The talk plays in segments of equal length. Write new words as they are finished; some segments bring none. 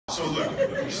So look,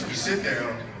 you sit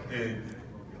down, and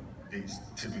they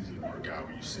typically work out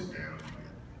where you sit down.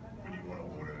 What do you want to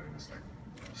order? And it's like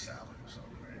salad or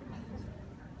something, right?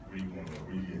 What do you want to order?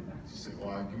 What do you get? You say,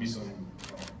 well, give me some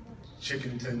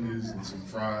chicken tenders and some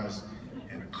fries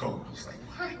and a Coke. It's like,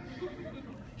 what?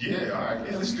 Yeah, all right,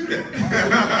 yeah, let's do that.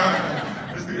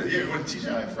 Let's do that. Yeah, we went to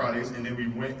TGI Fridays, and then we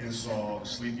went and saw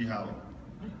Sleepy Hollow.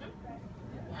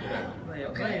 Yeah.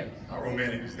 Okay. How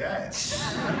romantic is that?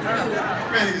 How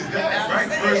romantic is that, right?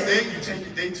 First date, you take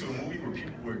your date to a movie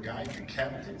where guy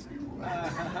decapitates people.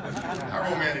 How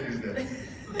romantic is that?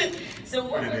 So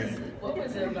what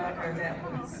was it about her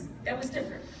that was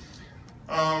different?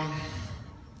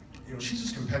 You know, she's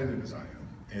as competitive as I am,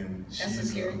 and That's a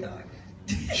scary thought.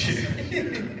 She's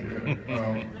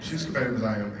competitive as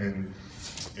I am, and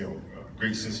you know,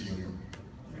 great sense of humor,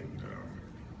 and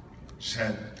she's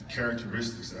had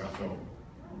characteristics that I felt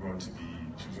were going to be.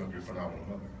 She was going to be a phenomenal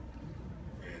mother,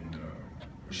 and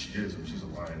what she is, she's a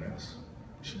lioness.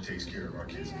 She takes care of our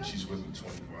kids, and she's with them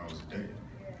 24 hours a day.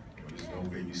 You know, there's no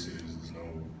babysitters, there's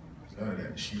none of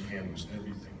that. She handles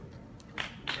everything with them,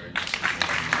 right?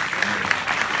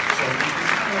 So it's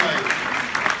kind of like.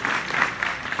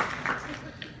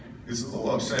 It's a little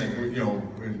upsetting, when, you know,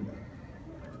 when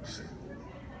say,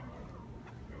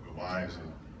 the wives of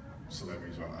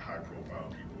celebrities or high-profile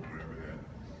people, or whatever, that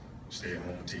stay at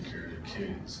home and take care of their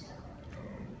kids,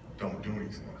 don't do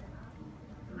anything.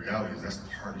 The reality is that's the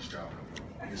hardest job in the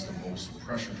world. It's the most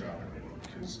pressure job in the world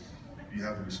because you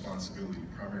have the responsibility,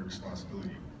 the primary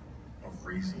responsibility of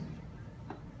raising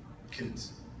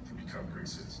kids to become great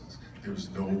citizens. There's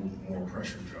no more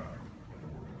pressure job in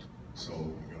the world. So,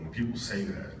 you know, when people say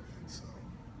that,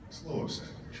 it's a little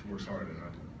upsetting. She works harder than I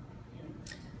do.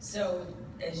 So,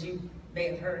 as you may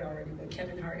have heard already, but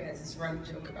Kevin Hart has this running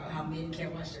joke about how men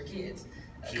can't watch their kids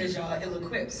because y'all are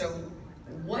ill-equipped. So,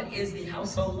 what is the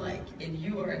household like if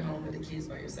you are at home with the kids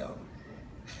by yourself?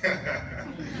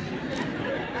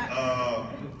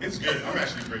 It's good. I'm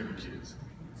actually great with kids.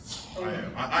 I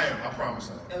am. I promise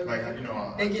I am. Okay. Like, you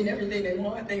know, they getting everything they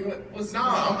want.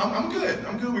 I'm good.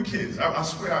 I'm good with kids. I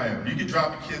swear I am. You can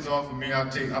drop your kids off with me.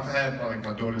 I've had like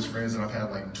my daughter's friends, and I've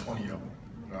had like 20 of them.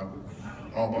 You know,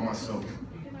 all by myself.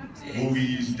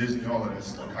 Movies, Disney, all of that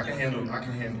stuff. I can handle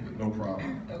it. No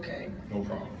problem. Okay. No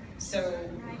problem. So,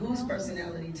 whose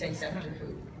personality takes after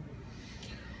who?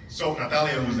 So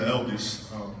Natalia, who's the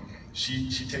eldest, she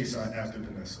takes after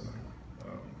Vanessa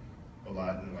a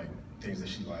lot, and like things that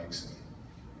she likes. And,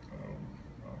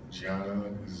 Gianna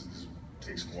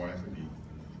takes more after me. You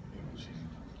know, she's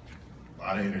a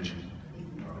lot of energy.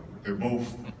 They're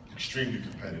both extremely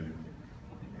competitive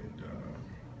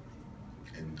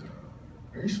and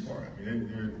very smart. I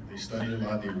mean, they study a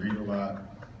lot, they read a lot.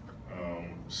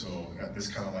 So that's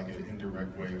kind of like an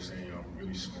indirect way of saying, I'm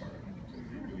really smart. They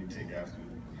really take after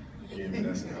me and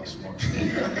Vanessa how smart.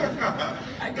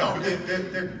 No, but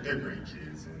they're great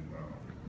kids. And,